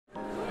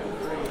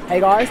Hey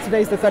guys,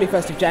 today's the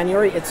 31st of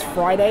January, it's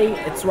Friday,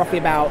 it's roughly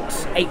about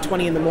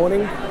 8:20 in the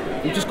morning.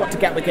 We've just got to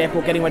Gatwick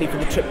Airport getting ready for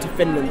the trip to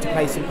Finland to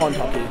play some pond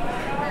hockey.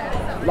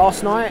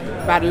 Last night,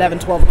 about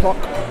 11-12 o'clock,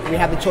 we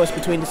had the choice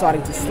between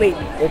deciding to sleep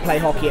or play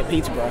hockey at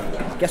Peterborough.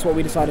 Guess what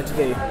we decided to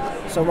do?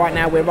 So right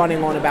now we're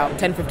running on about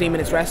 10-15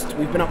 minutes rest.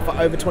 We've been up for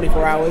over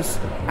 24 hours,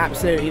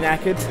 absolutely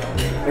knackered,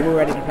 but we're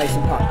ready to play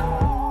some puck.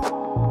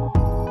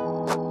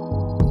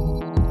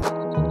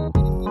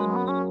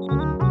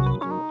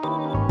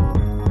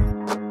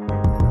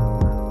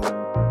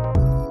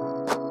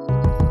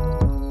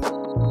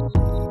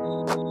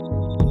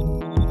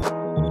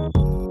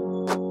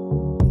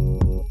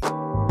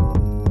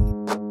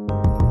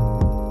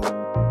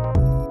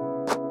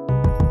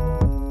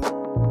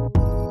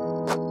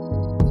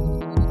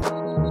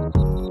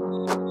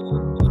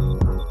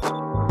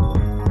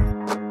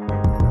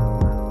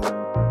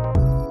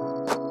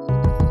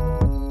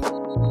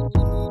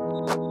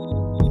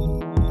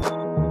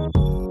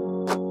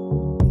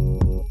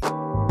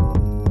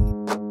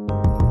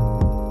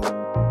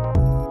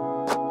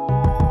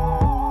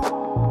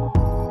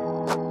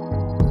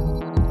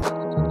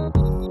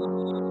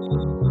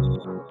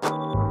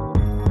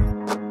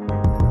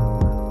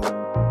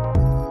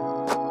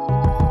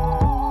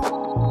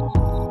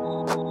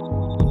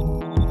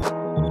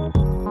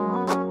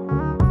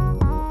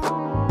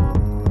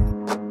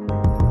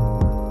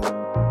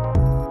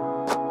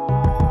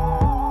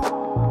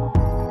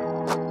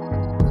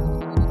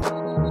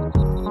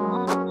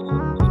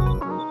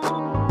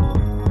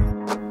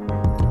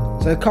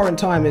 So the current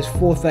time is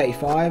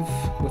 4:35.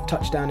 We've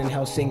touched down in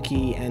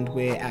Helsinki and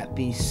we're at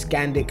the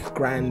Scandic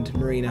Grand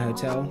Marina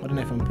Hotel. I don't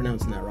know if I'm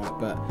pronouncing that right,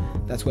 but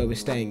that's where we're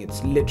staying.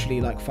 It's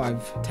literally like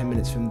 5-10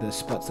 minutes from the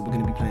spots that we're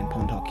going to be playing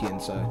pond hockey in,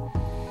 so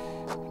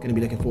going to be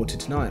looking forward to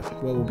tonight.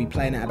 Well, we'll be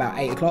playing at about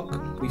 8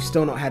 o'clock. We've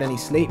still not had any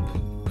sleep,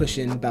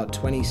 pushing about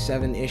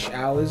 27-ish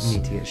hours.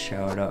 Need to get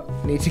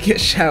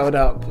showered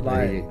up.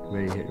 Like,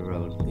 ready to hit the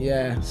road.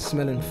 Yeah,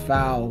 smelling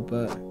foul,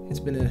 but it's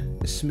been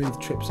a smooth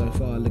trip so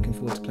far. Looking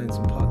forward to playing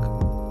some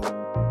puck.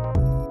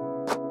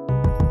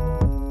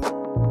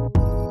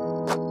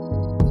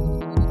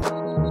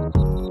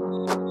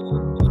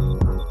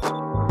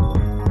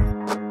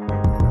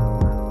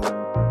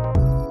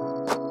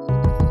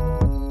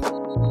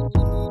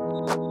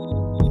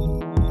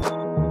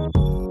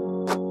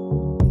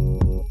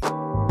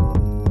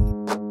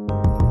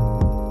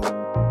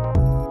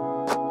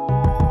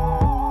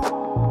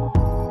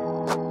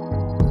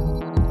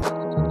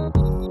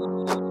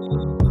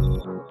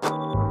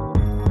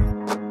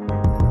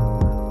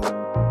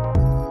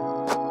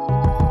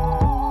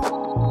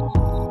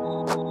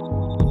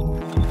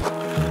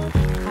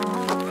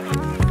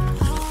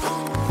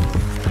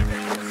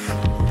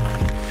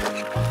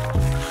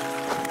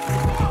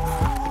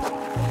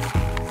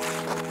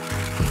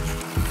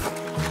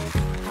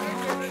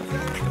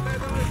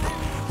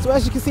 So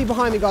as you can see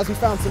behind me, guys, we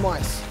found some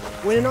ice.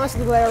 We're in a nice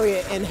little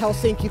area in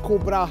Helsinki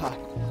called Braha.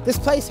 This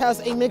place has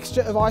a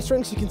mixture of ice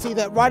rinks. You can see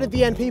that right at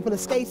the end people are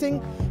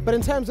skating, but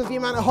in terms of the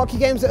amount of hockey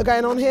games that are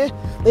going on here,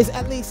 there's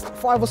at least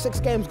 5 or 6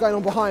 games going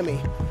on behind me.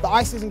 The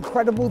ice is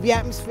incredible, the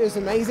atmosphere is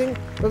amazing,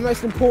 but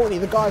most importantly,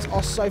 the guys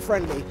are so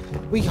friendly.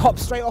 We hopped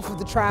straight off of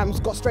the trams,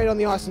 got straight on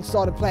the ice and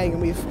started playing,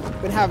 and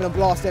we've been having a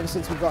blast ever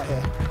since we got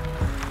here.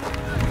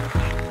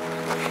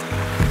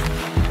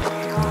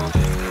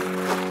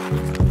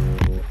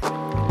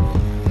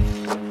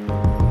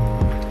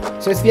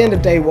 So it's the end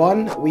of day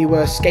one. We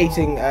were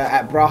skating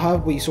at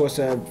Braha. We saw us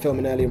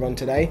filming earlier on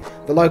today.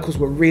 The locals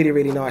were really,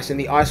 really nice and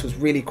the ice was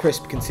really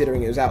crisp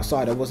considering it was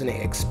outside. I wasn't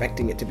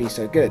expecting it to be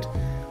so good.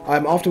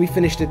 After we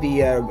finished at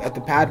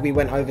the pad, we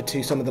went over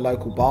to some of the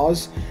local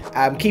bars.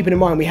 Keeping in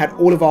mind we had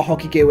all of our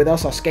hockey gear with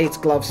us, our skates,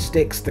 gloves,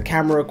 sticks, the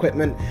camera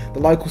equipment.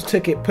 The locals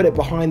took it, put it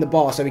behind the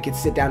bar so we could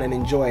sit down and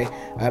enjoy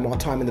our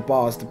time in the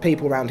bars. The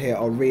people around here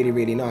are really,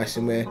 really nice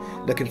and we're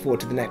looking forward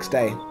to the next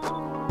day.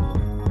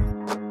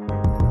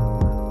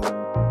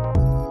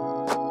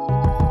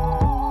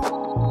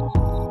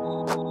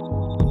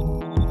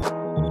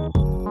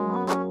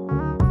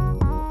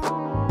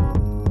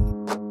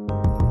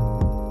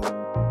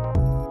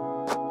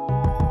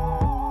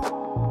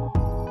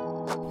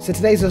 So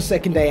today's our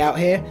second day out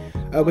here.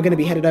 We're going to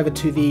be headed over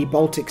to the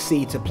Baltic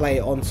Sea to play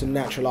on some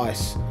natural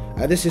ice.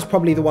 This is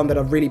probably the one that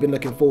I've really been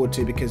looking forward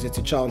to because it's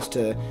a chance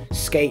to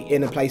skate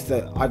in a place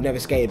that I've never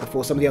skated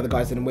before. Some of the other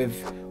guys that I'm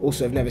with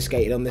also have never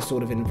skated on this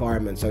sort of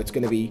environment, so it's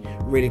going to be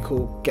really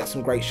cool, get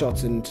some great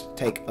shots and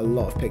take a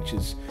lot of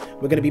pictures.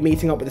 We're going to be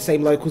meeting up with the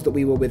same locals that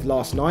we were with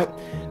last night.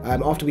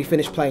 After we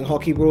finish playing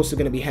hockey, we're also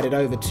going to be headed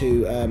over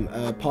to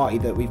a party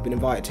that we've been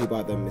invited to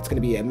by them. It's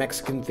going to be a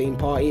Mexican themed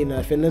party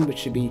in Finland, which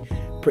should be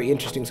pretty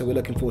interesting, so we're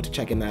looking forward to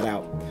checking that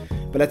out.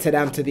 But let's head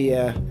down to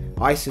the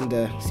ice and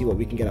see what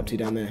we can get up to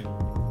down there.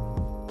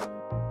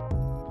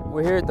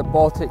 We're here at the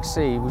Baltic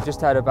Sea. We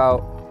just had about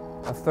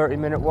a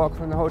 30-minute walk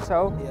from the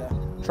hotel. Yeah.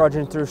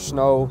 Trudging through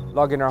snow,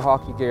 lugging our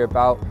hockey gear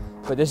about.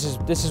 But this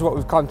is what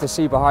we've come to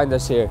see behind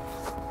us here.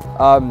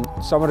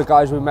 Some of the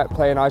guys we met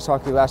playing ice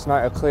hockey last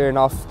night are clearing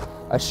off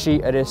a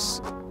sheet of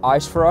this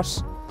ice for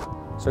us.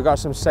 So we've got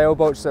some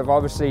sailboats that have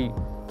obviously,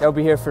 they'll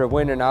be here for the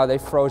winter now.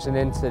 They've frozen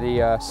into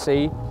the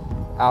sea.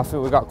 I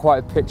think we've got quite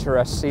a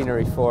picturesque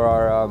scenery for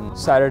our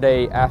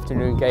Saturday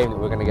afternoon game that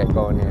we're going to get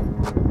going here.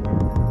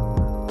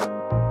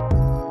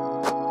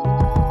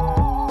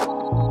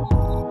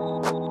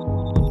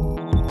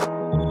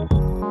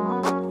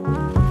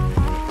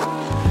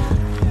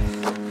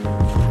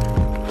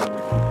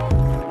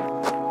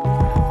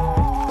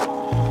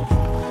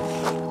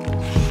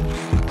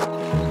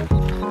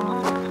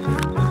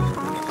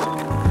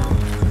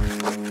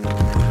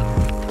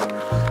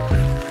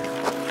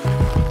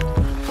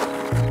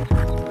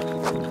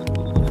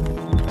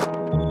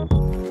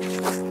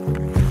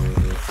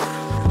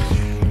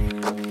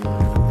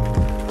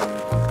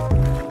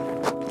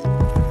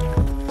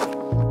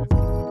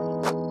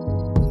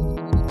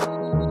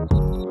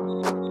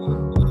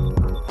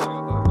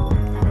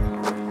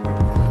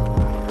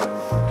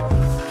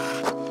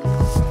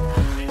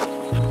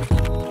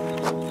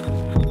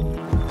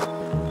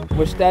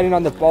 We're standing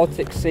on the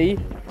Baltic Sea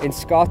in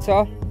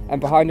Skata, and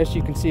behind us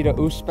you can see the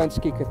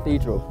Uspensky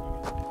Cathedral.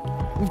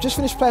 We've just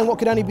finished playing what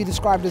could only be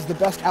described as the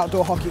best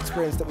outdoor hockey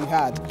experience that we've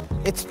had.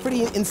 It's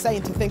pretty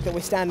insane to think that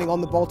we're standing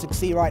on the Baltic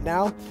Sea right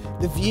now.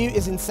 The view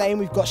is insane.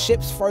 We've got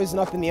ships frozen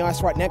up in the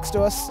ice right next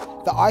to us.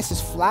 The ice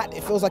is flat.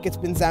 It feels like it's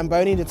been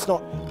Zambonied. It's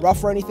not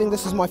rough or anything.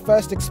 This is my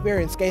first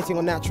experience skating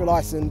on natural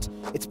ice, and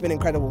it's been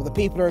incredible. The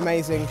people are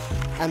amazing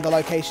and the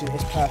location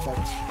is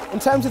perfect. In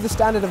terms of the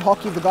standard of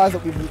hockey, the guys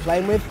that we've been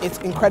playing with, it's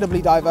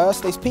incredibly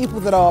diverse. There's people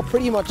that are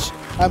pretty much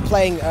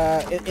playing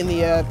in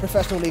the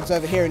professional leagues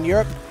over here in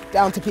Europe,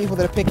 down to people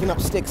that are picking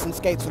up sticks and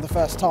skates for the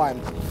first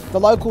time. The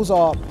locals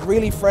are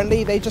really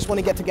friendly. They just want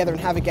to get together and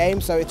have a game,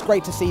 so it's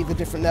great to see the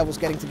different levels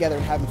getting together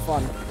and having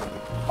fun.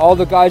 All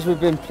the guys we've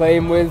been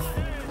playing with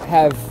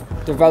have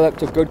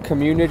developed a good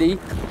community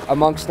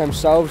amongst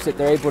themselves, that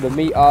they're able to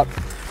meet up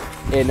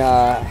in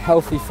a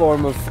healthy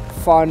form of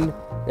fun.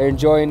 They're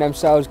enjoying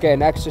themselves,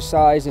 getting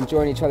exercise,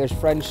 enjoying each other's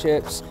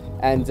friendships,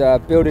 and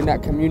building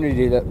that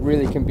community that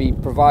really can be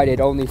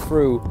provided only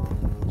through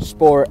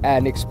sport,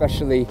 and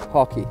especially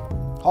hockey.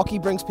 Hockey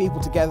brings people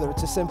together.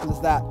 It's as simple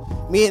as that.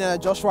 Me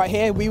and Josh right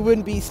here, we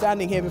wouldn't be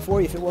standing here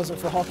before you if it wasn't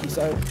for hockey.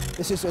 So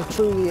this is a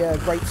truly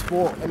great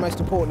sport, and most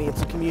importantly,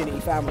 it's a community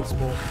family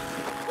sport.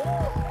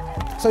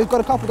 So we've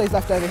got a couple of days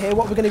left over here.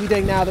 What we're going to be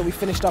doing now that we've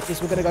finished up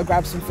is we're going to go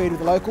grab some food with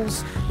the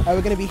locals.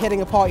 We're going to be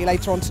hitting a party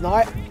later on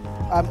tonight.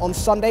 On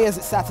Sunday, as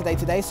it's Saturday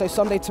today, so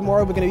Sunday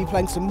tomorrow we're going to be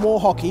playing some more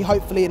hockey,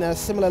 hopefully in a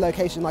similar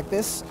location like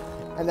this.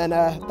 And then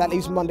that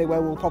leaves Monday where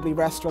we'll probably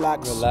rest,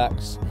 relax,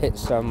 hit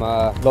some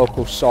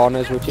local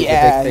saunas, which is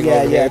a big thing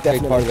over here,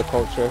 big part of the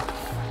culture.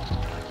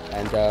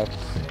 And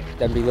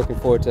then be looking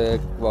forward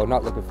to, well,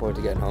 not looking forward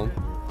to getting home.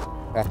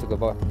 I have to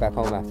go back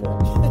home after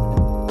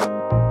that.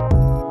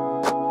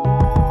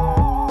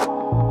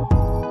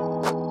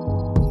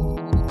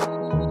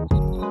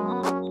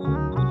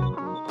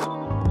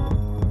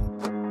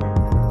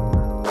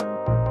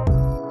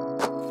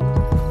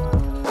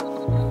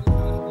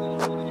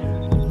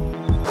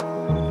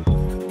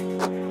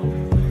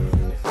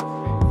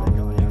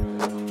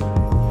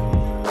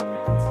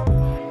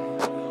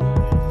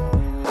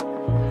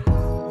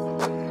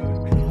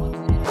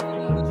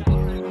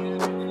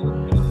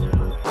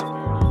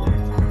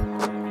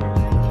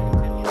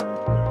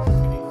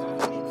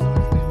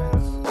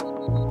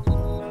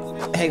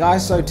 Hey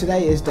guys, so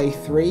today is day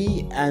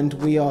 3 and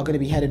we are going to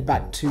be headed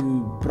back to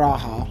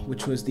Braha,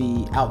 which was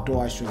the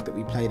outdoor ice rink that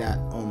we played at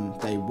on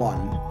day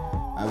 1.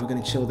 We're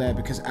going to chill there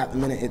because at the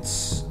minute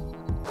it's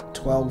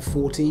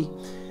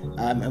 12:40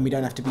 and we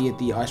don't have to be at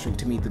the ice rink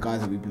to meet the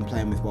guys that we've been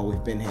playing with while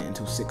we've been here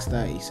until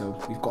 6:30,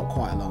 so we've got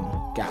quite a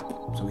long gap,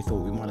 so we thought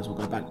we might as well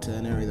go back to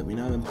an area that we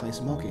know and play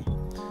some hockey.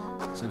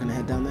 So I'm going to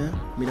head down there,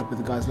 meet up with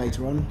the guys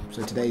later on.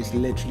 So today's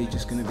literally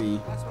just going to be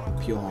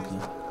pure hockey.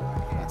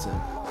 That's it.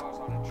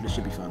 But it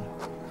should be fun.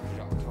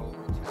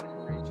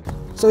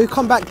 So we've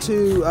come back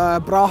to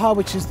Braha,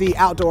 which is the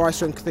outdoor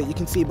ice rink that you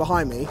can see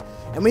behind me,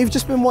 and we've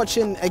just been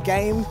watching a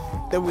game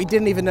that we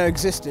didn't even know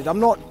existed. I'm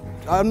not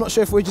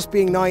sure if we're just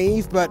being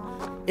naive, but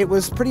it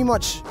was pretty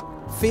much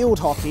field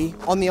hockey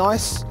on the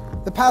ice.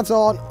 The pads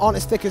aren't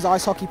as thick as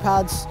ice hockey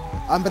pads,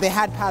 but they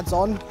had pads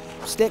on,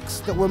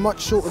 sticks that were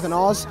much shorter than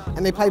ours,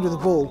 and they played with a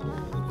ball.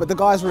 But the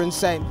guys were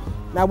insane.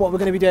 Now what we're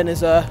going to be doing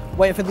is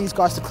waiting for these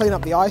guys to clean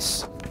up the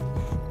ice.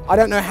 I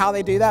don't know how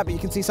they do that, but you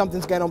can see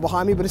something's going on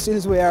behind me. But as soon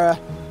as we're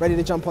ready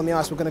to jump on the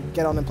ice, we're going to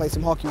get on and play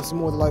some hockey with some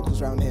more of the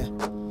locals around here.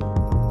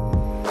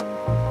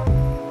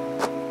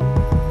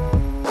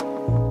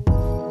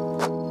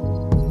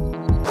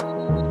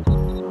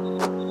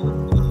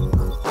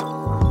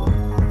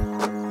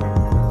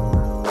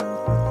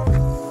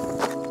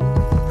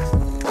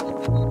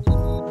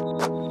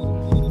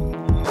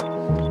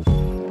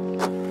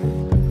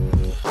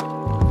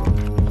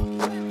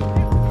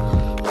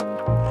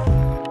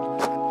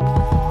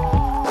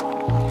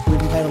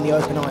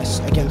 Open ice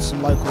against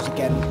some locals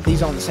again.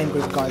 These aren't the same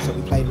group of guys that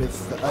we played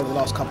with over the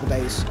last couple of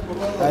days.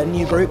 A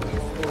new group.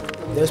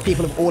 There was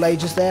people of all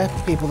ages there,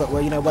 people that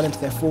were, well into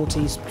their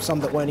 40s, some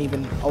that weren't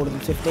even older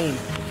than 15.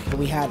 But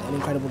we had an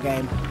incredible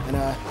game and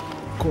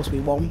course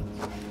we won,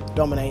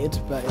 dominated,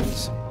 but it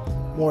was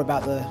more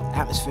about the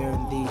atmosphere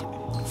and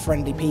the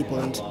friendly people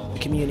and the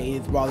community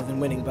rather than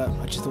winning, but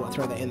I just thought I'd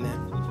throw that in there.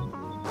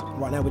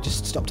 Right now we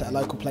just stopped at a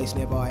local place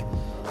nearby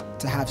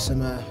to have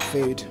some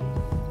food,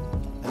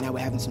 and now we're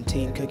having some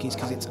tea and cookies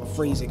because it's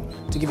freezing.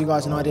 To give you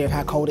guys an idea of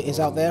how cold it is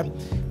out there,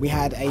 we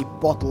had a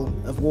bottle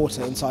of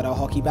water inside our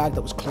hockey bag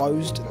that was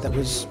closed, that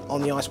was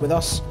on the ice with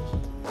us.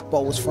 The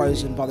bottle was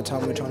frozen by the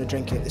time we were trying to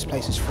drink it. This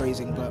place is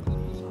freezing, but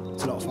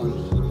it's a lot of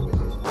fun.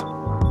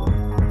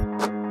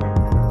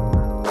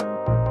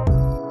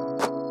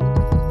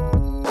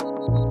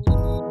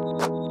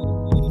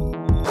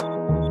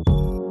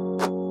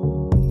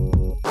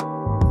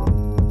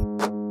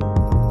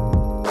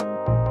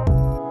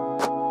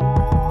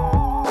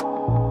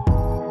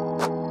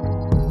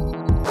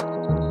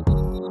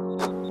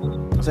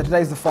 So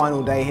today's the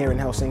final day here in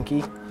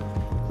Helsinki.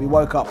 We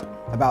woke up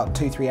about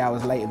 2-3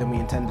 hours later than we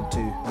intended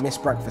to,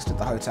 missed breakfast at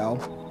the hotel.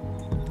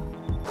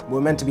 We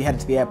were meant to be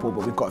headed to the airport,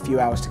 but we've got a few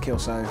hours to kill,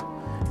 so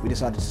we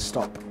decided to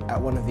stop at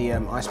one of the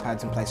ice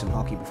pads and play some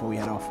hockey before we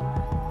head off.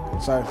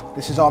 So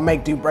this is our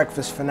make-do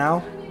breakfast for now,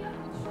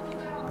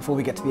 before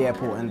we get to the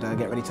airport and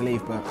get ready to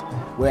leave.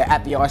 But we're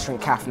at the ice rink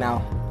calf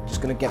now,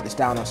 just going to get this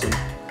down us and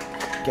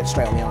get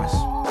straight on the ice.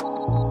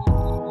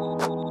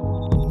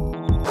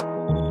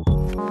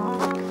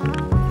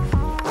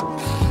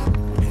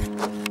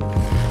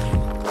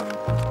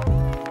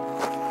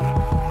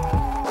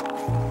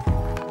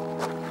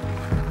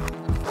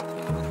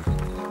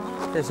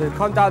 So we've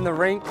come down the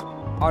rink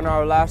on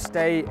our last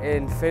day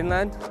in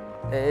Finland.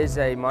 It is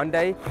a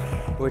Monday,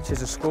 which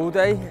is a school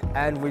day,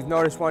 and we've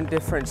noticed one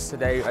difference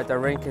today at the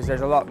rink is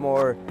there's a lot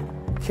more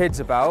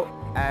kids about,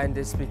 and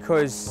it's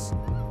because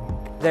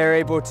they're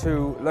able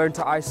to learn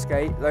to ice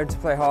skate, learn to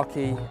play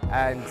hockey,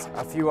 and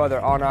a few other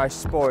on-ice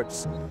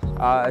sports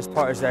as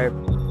part of their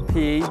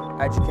PE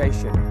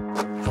education.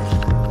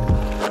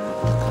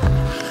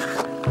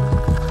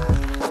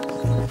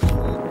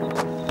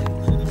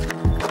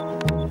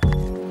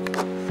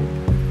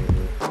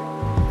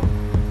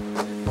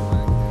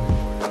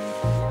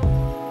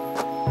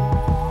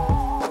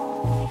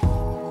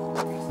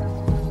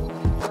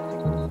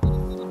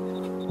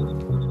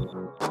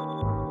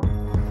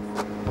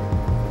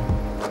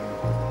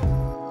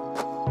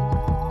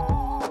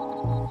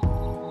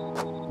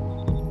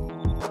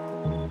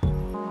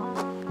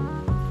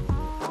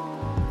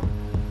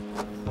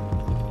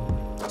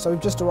 So we've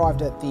just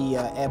arrived at the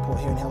airport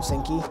here in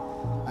Helsinki,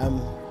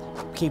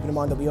 keeping in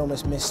mind that we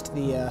almost missed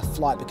the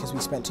flight because we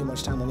spent too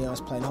much time on the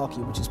ice playing hockey,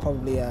 which is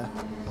probably a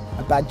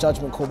bad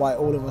judgment call by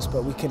all of us,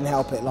 but we couldn't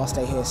help it. Last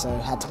day here, so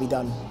it had to be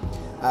done.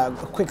 A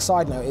quick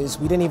side note is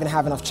we didn't even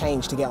have enough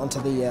change to get onto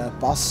the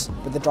bus,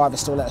 but the driver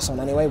still let us on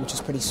anyway, which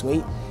is pretty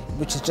sweet,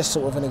 which is just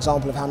sort of an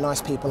example of how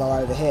nice people are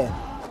over here.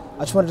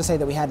 I just wanted to say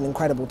that we had an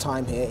incredible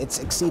time here. It's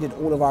exceeded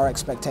all of our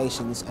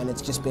expectations, and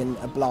it's just been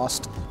a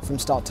blast from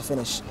start to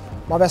finish.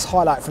 My best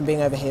highlight from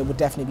being over here would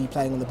definitely be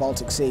playing on the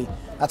Baltic Sea.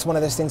 That's one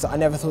of those things that I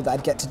never thought that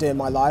I'd get to do in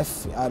my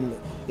life.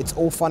 It's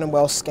all fun and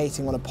well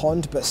skating on a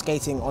pond, but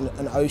skating on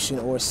an ocean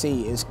or a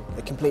sea is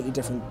a completely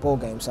different ball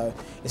game. So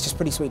it's just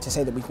pretty sweet to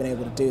say that we've been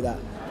able to do that,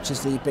 which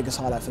is the biggest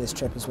highlight for this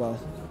trip as well.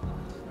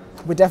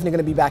 We're definitely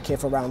going to be back here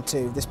for round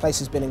 2. This place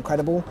has been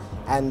incredible,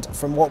 and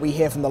from what we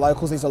hear from the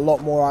locals, there's a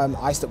lot more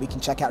ice that we can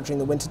check out during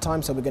the winter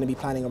time, so we're going to be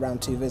planning a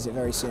round 2 visit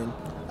very soon.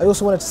 I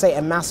also wanted to say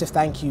a massive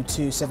thank you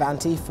to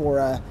Savanti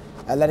for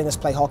letting us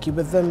play hockey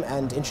with them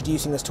and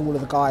introducing us to all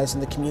of the guys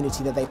in the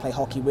community that they play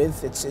hockey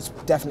with. It's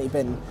definitely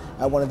been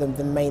one of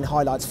the main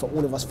highlights for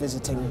all of us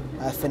visiting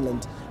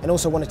Finland. And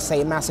also wanted to say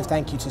a massive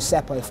thank you to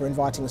Seppo for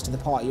inviting us to the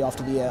party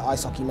after the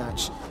ice hockey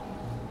match.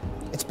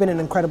 It's been an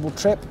incredible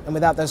trip, and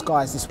without those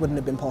guys this wouldn't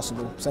have been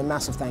possible, so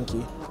massive thank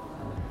you.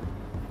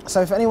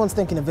 So if anyone's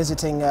thinking of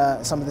visiting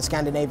some of the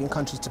Scandinavian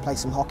countries to play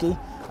some hockey,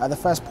 the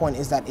first point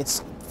is that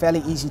it's fairly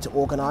easy to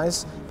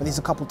organise, but there's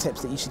a couple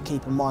tips that you should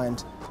keep in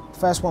mind.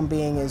 First one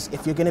being is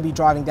if you're going to be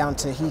driving down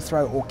to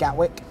Heathrow or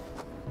Gatwick,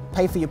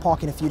 pay for your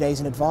parking a few days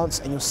in advance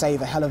and you'll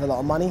save a hell of a lot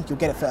of money. You'll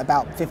get it for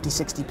about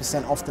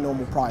 50–60% off the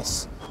normal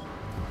price.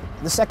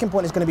 The second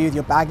point is going to be with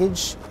your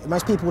baggage.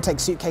 Most people will take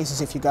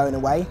suitcases if you're going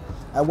away.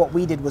 What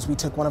we did was we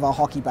took one of our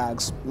hockey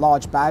bags,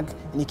 large bag,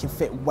 and you can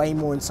fit way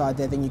more inside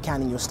there than you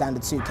can in your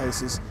standard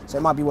suitcases. So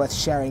it might be worth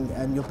sharing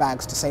your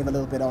bags to save a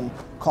little bit on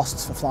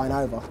costs for flying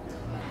over.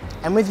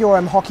 And with your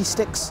hockey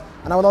sticks,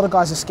 I know a lot of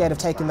guys are scared of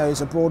taking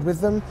those abroad with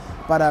them,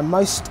 but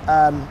most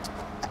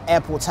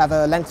airports have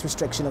a length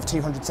restriction of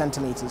 200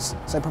 centimetres.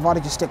 So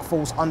provided your stick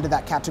falls under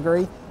that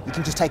category, you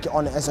can just take it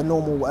on as a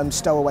normal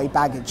stowaway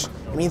baggage.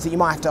 It means that you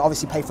might have to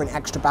obviously pay for an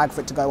extra bag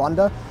for it to go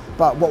under,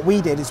 but what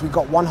we did is we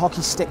got one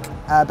hockey stick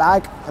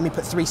bag and we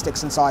put 3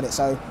 sticks inside it,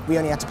 so we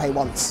only had to pay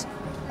once.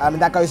 And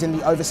that goes in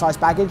the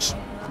oversized baggage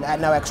at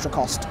no extra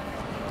cost.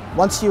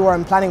 Once you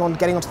are planning on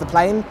getting onto the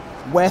plane,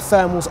 wear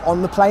thermals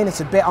on the plane.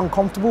 It's a bit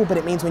uncomfortable, but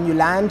it means when you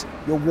land,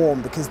 you're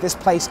warm, because this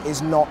place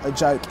is not a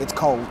joke, it's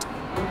cold.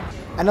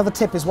 Another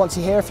tip is once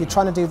you're here, if you're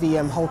trying to do the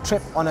whole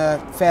trip on a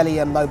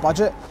fairly low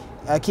budget,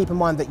 keep in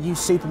mind that use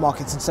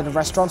supermarkets instead of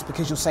restaurants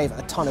because you'll save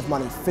a ton of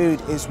money.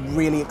 Food is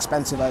really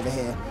expensive over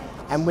here.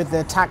 And with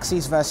the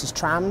taxis versus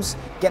trams,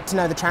 get to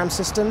know the tram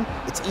system.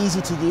 It's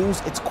easy to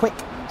use, it's quick,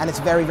 and it's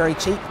very, very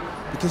cheap.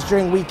 Because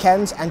during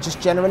weekends and just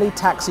generally,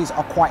 taxis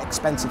are quite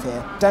expensive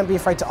here. Don't be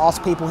afraid to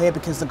ask people here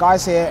because the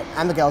guys here,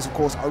 and the girls of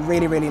course, are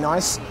really, really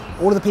nice.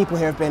 All of the people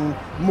here have been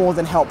more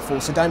than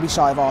helpful, so don't be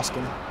shy of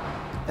asking.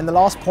 And the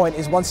last point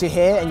is once you're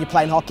here and you're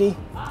playing hockey,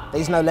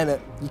 there's no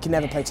limit. You can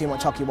never play too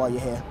much hockey while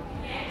you're here.